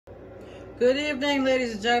Good evening,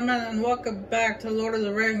 ladies and gentlemen, and welcome back to Lord of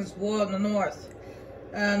the Rings War in the North.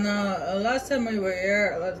 And last time we were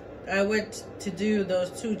here, I went to do those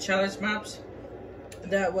two challenge maps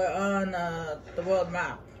that were on the world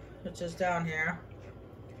map, which is down here.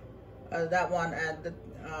 That one and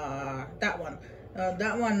that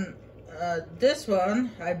one. This one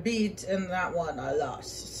I beat, and that one I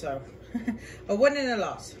lost. So a win and a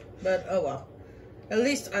loss, but oh well. At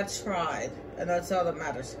least I tried, and that's all that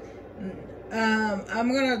matters.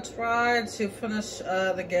 I'm gonna try to finish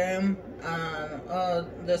the game on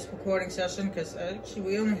this recording session, because actually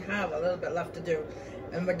we only have a little bit left to do,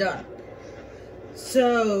 and we're done.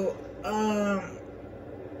 So I'm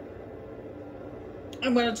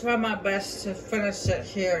gonna try my best to finish it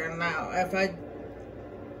here and now.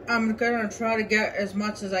 I'm gonna try to get as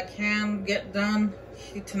much as I can get done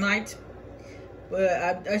tonight.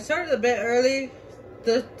 But I started a bit early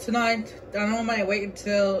tonight. I normally wait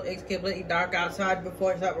until it's completely dark outside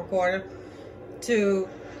before I start recording to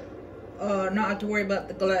not have to worry about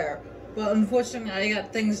the glare. But unfortunately, I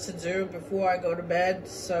got things to do before I go to bed,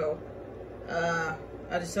 so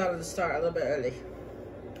I decided to start a little bit early.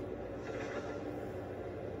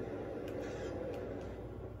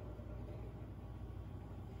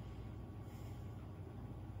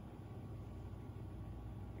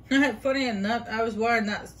 Funny enough, I was wearing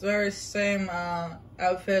that very same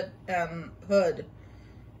outfit and hood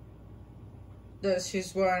that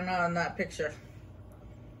she's wearing on that picture.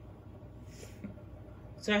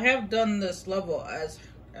 So I have done this level as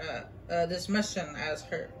this mission as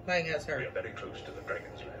her, playing as her. We are very close to the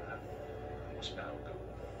dragon's lair. We must now go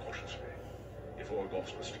cautiously. If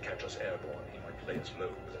Orcs was to catch us airborne, he might lay us low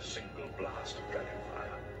with a single blast of dragon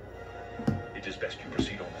fire. It is best you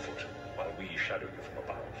proceed on foot while we shadow you from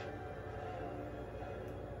above.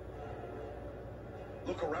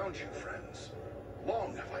 Look around you, friends.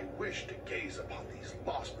 Long have I wished to gaze upon these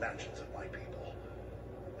lost mansions of my people.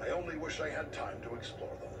 I only wish I had time to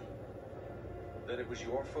explore them. Then it was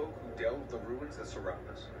your folk who delved the ruins that surround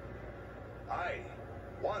us? Aye.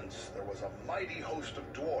 Once there was a mighty host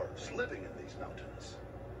of dwarves living in these mountains,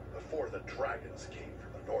 before the dragons came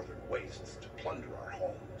from the northern wastes to plunder our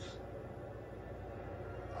homes.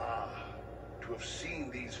 Ah, to have seen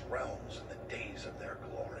these realms in the days of their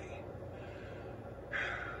glory.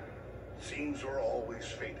 Seems we're always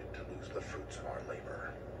fated to lose the fruits of our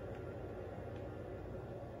labor.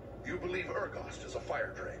 You believe Urgost is a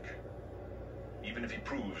fire drake? Even if he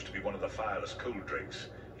proves to be one of the fireless cold drakes,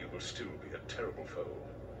 he will still be a terrible foe.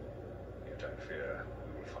 Yet I fear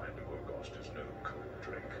we will find Orcs is no cold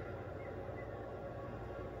drake.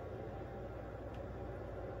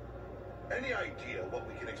 Any idea what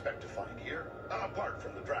we can expect to find here, apart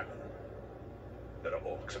from the dragon? There are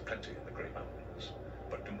orcs aplenty in the Grey Mountains,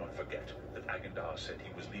 but do not forget that Agendar said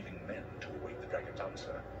he was leaving men to await the dragon's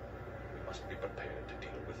answer. We must be prepared to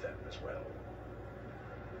deal with them as well.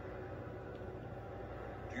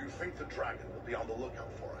 Do you think the dragon will be on the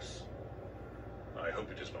lookout for us? I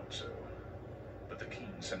hope it is not so, but the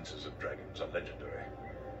keen senses of dragons are legendary.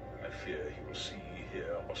 I fear he will see,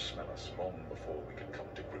 hear, or smell us long before we can come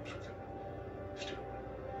to grips with him. Still,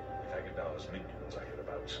 if Agendar's minions are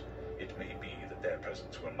hereabouts, it may be that their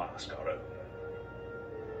presence will mask our own.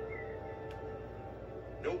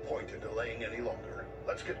 No point in delaying any longer.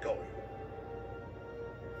 Let's get going.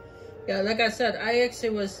 Yeah, like I said, I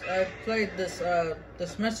played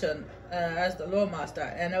this mission as the Lore Master,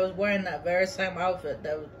 and I was wearing that very same outfit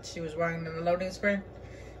that she was wearing in the loading screen.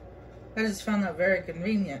 I just found that very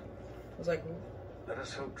convenient. I was like, let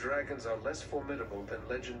us hope dragons are less formidable than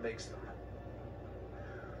legend makes them.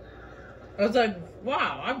 I was like,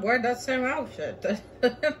 wow, I'm wearing that same outfit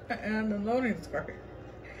and the loading screen.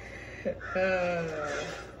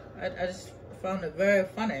 I just found it very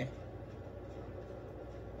funny.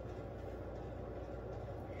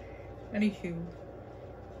 Anywho.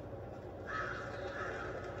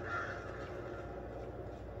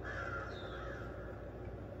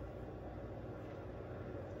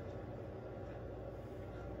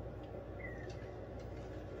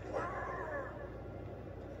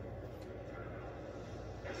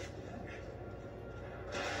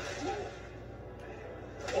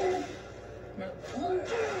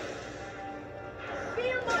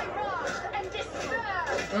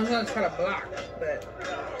 I was gonna try to block, but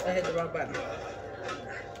I hit the wrong button.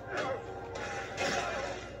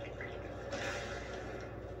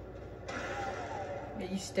 Yeah,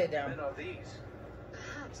 you stay down. Men are these?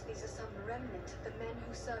 Perhaps these are some remnant of the men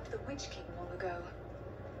who served the Witch King long ago.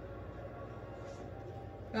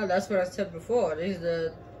 Oh, that's what I said before. These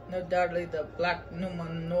are no doubtly the Black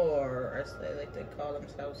Numenor, as they like to call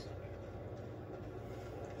themselves.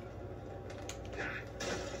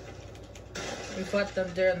 We fought them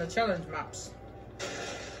during the challenge maps.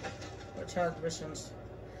 Or challenge missions.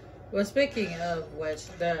 Well, speaking of which,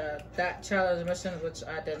 that challenge mission which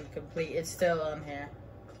I didn't complete, it's still on here.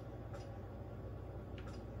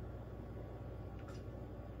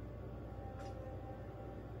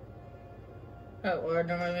 Oh, or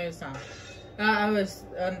no, maybe it's not. I was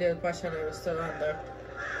under the impression it was still on there.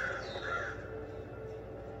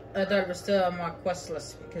 I thought it was still on my quest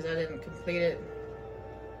list because I didn't complete it.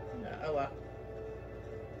 Oh well.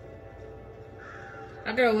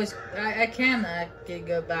 I could always, I can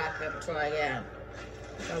go back and try again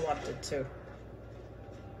if I wanted to.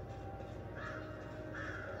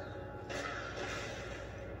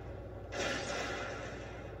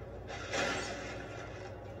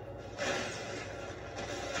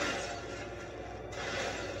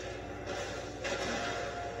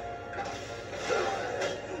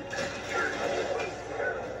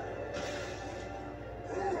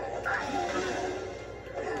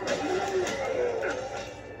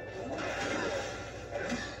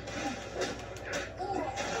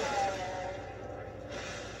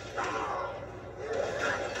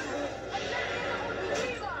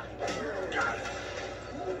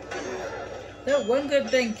 One good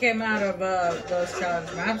thing came out of those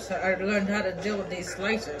challenge maps. I learned how to deal with these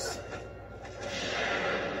slicers.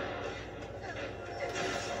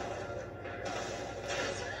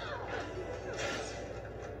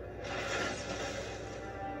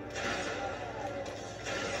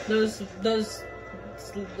 Those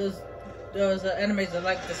enemies that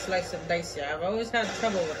like to slice and dice you. I've always had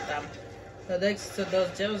trouble with them. So thanks to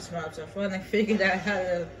those challenge maps, I finally figured out how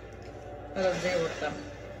to deal with them.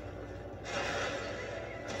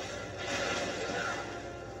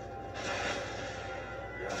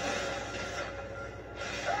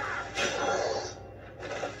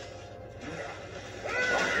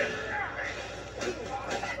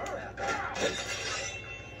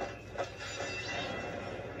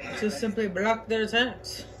 Just simply block their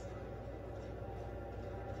attacks.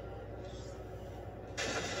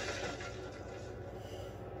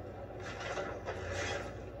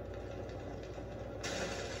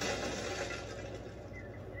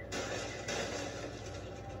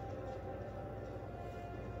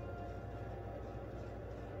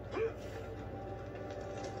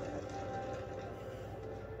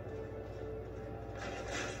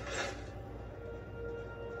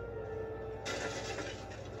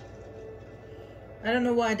 I don't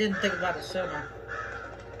know why I didn't think about it sooner.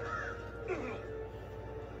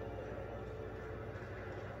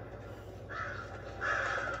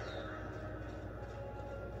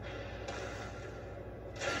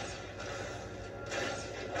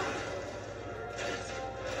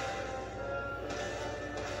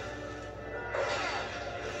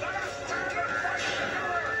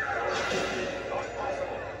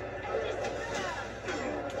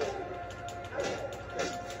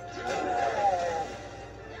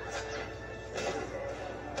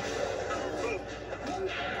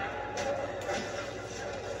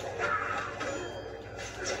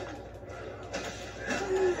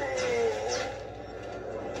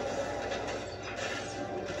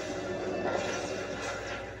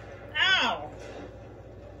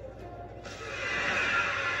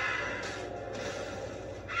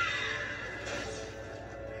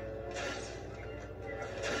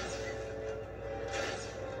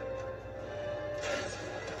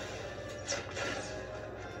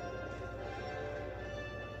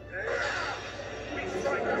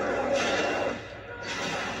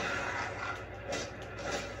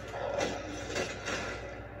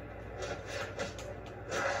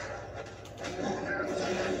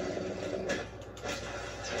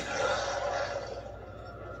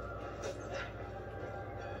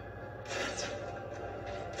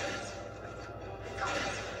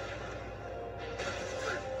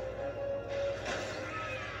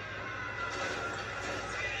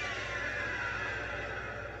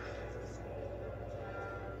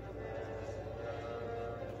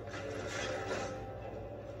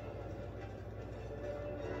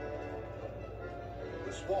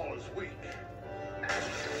 This wall is weak.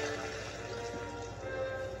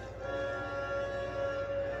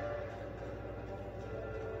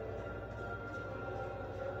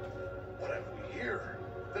 What have we here?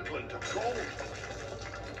 The glint of gold.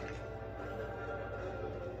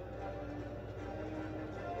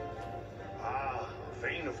 Ah, a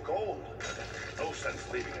vein of gold. No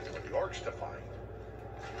sense leaving it for the orcs to find.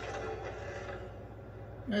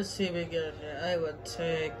 Let's see if we get it here. I would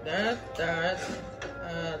take that, that,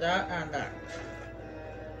 and that.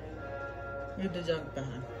 Leave the junk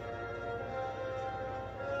behind.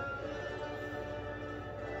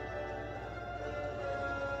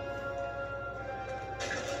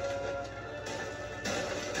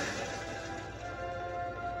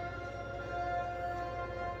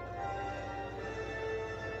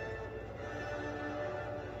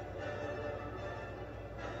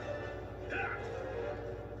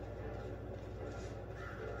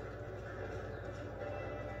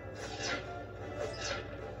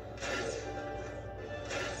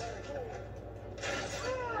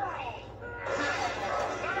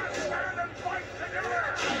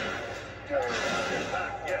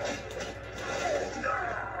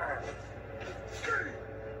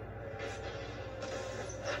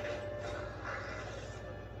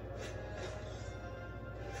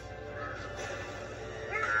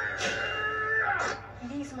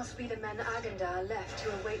 These must be the men Agandar left to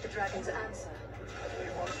await the dragon's answer.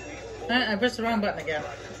 I pressed the wrong button again.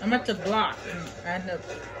 I meant to block, and I ended up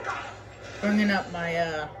bringing up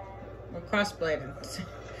my crossblade.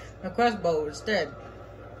 My crossbow instead.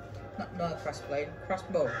 Not crossblade,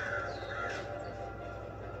 crossbow.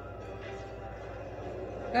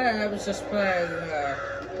 I was just playing,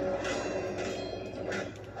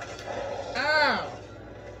 ow!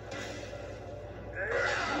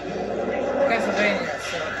 Castlevania,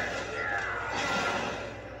 so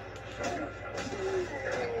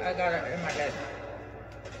I got it in my head.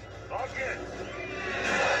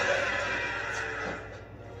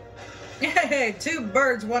 Hey, 2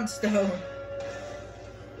 birds, 1 stone.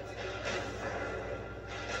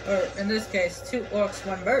 Or in this case, 2 orcs,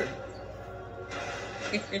 1 bird.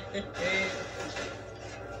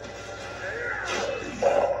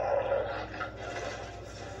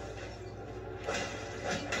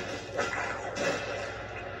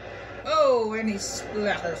 Oh, and he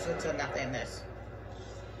splatters into nothingness.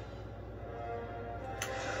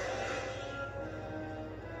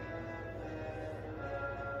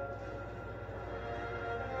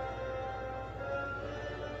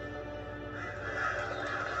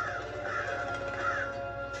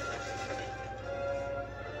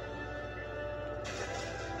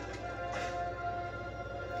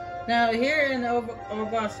 Now, here in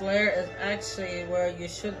Orcs Lair is actually where you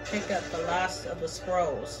should pick up the last of the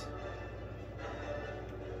scrolls.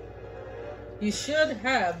 You should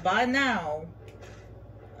have, by now,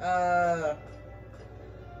 5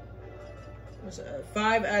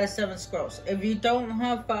 out of 7 scrolls. If you don't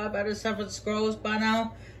have 5 out of 7 scrolls by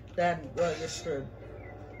now, then, well, you're screwed.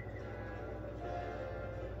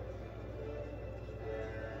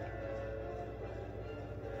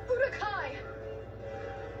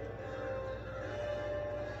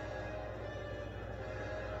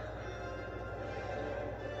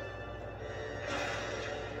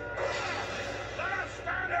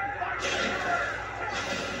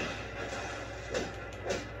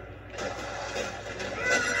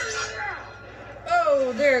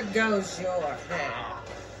 There goes your head.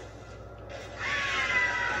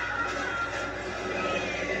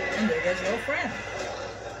 And there goes your friend.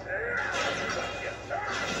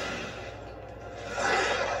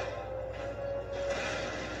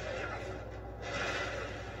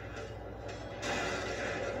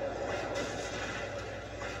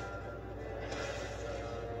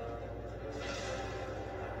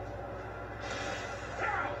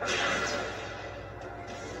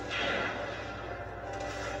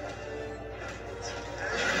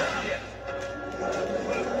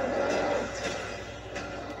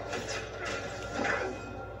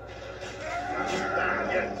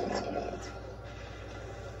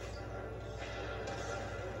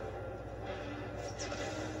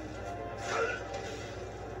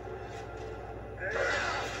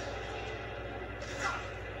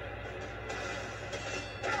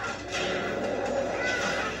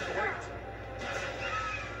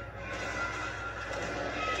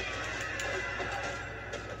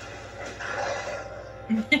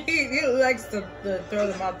 He likes to throw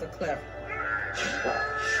them off the cliff.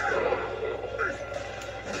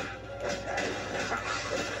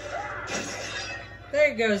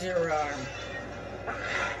 There goes your arm.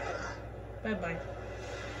 Bye-bye.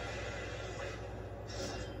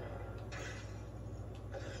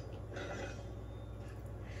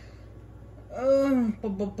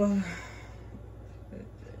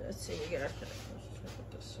 Let's see, we got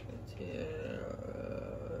this here.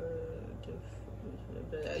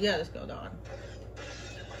 Yeah, let's go on.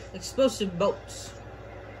 Explosive bolts.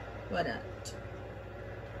 Why not?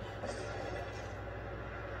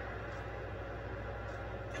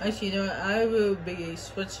 Actually, you know what? I will be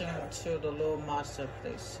switching to the low master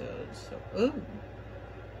place soon. So, ooh.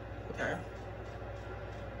 Okay.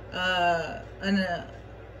 And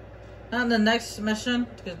on the next mission,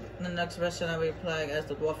 because the next mission I'll be playing as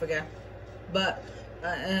the dwarf again. But,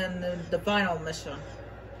 and the final mission,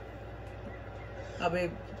 I'll be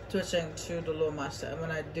switching to the low master. And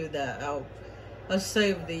when I do that, I'll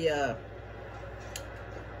save the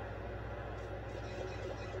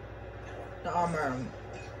armor and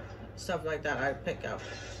stuff like that I pick up.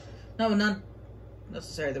 No, not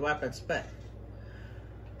necessarily the weapons, but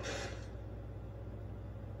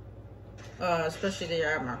especially the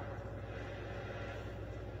armor.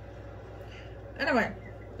 Anyway,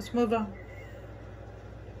 let's move on.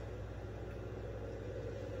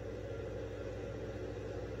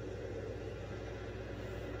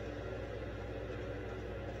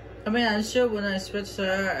 I mean, I'm sure when I switch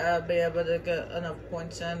her, I'll be able to get enough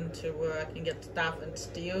points in to where I can get staff and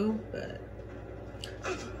steel, but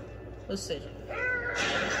we'll see.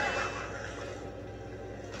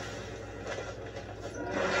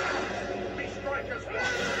 We strike as one.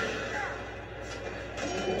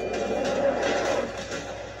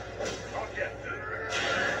 Not yet.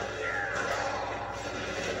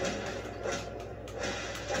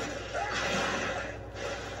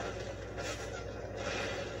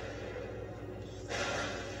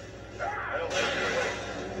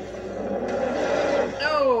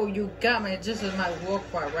 Oh, you got me just as my war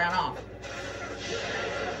cry ran off.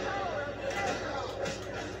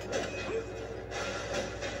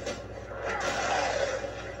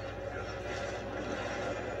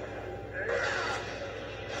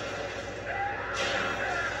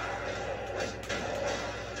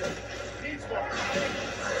 Needs more.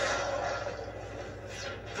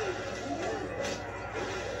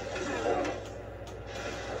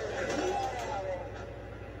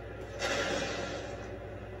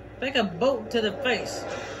 Like a bolt to the face.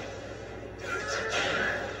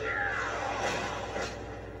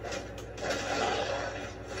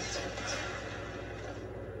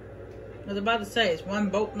 I was about to say, is one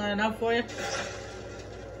bolt not enough for you?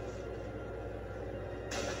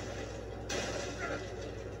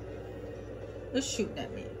 Who's shooting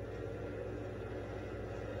at me?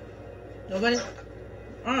 Nobody?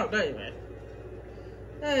 Oh, there you are.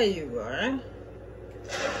 There you are.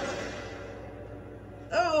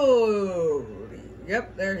 Oh,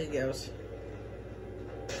 yep, there he goes.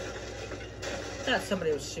 Thought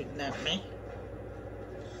somebody was shooting at me.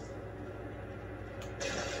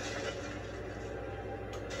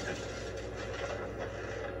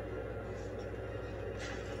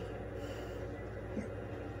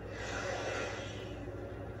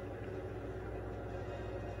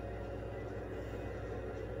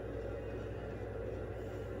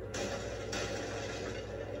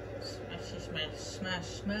 Smash,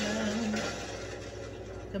 smash.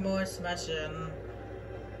 The more smashing.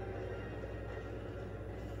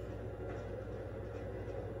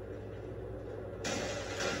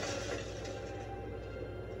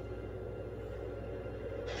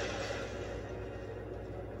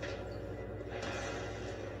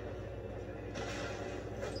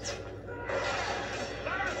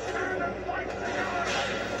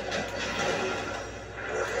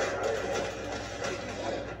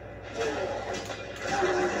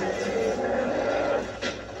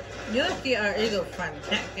 You're lucky our eagle friend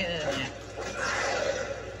can't get in there.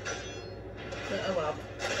 But oh well.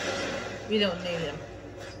 We don't need him.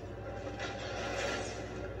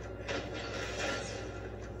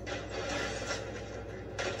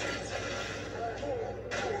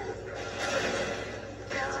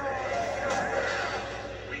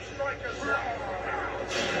 We strike as one.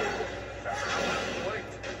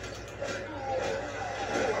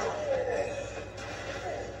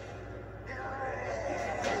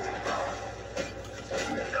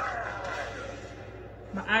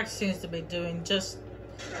 My axe seems to be doing just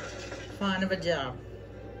fine of a job.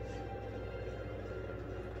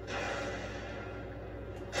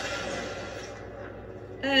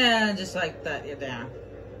 And just like that, you're down.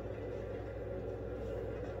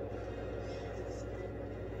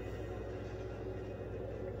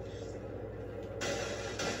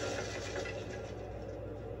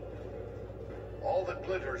 All that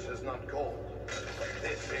glitters is not gold.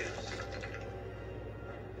 This is.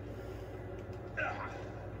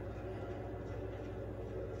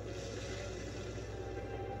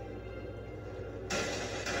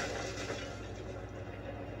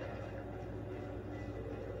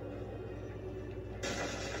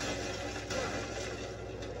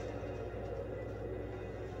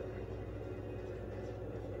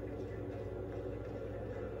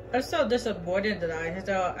 I'm so disappointed that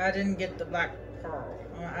I didn't get the black pearl.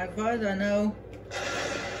 As far as I know,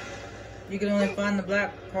 you can only find the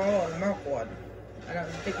black pearl in Mirkwood. I don't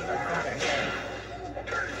think you can find it here.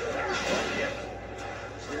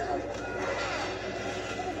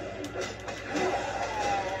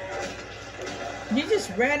 You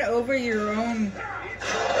just ran over your own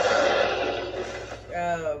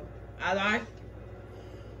ally. I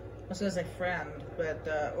was gonna say friend, but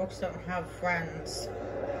orcs don't have friends.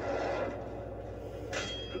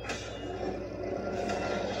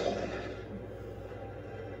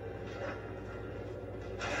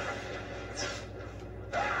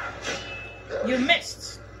 You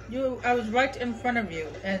missed. I was right in front of you,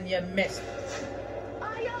 and you missed.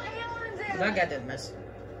 That guy didn't miss.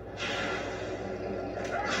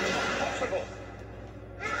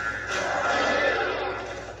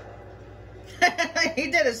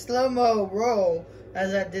 He did a slow-mo roll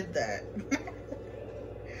as I did that.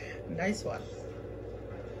 Nice one.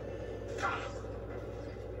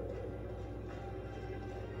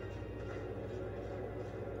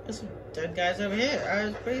 There's some dead guys over here. I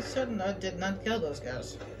was pretty certain I did not kill those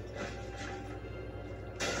guys.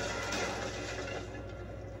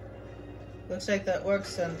 Looks like the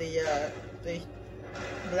orcs and the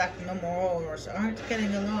black numerals aren't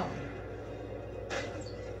getting along.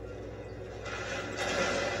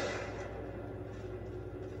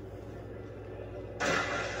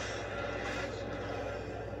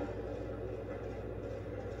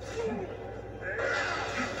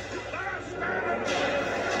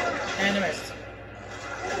 And I missed.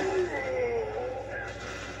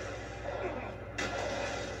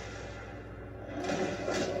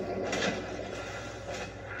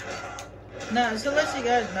 Now, so let you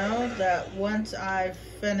guys know that once I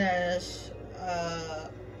finish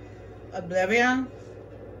Oblivion,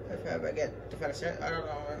 if I ever get to finish it, I don't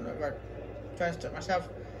know, I've never finished it myself.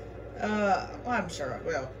 Well, I'm sure I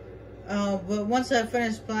will. But once I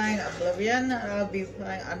finish playing Oblivion, I'll be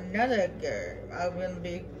playing another game. I will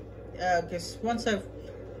be, because once I've,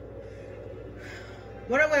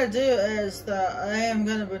 what I'm going to do is that I am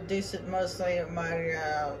going to reduce it mostly my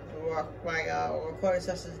recording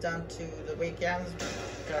sessions down to the weekends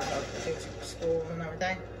because of the school and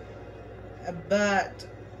everything. But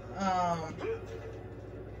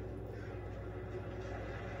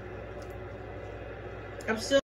I'm still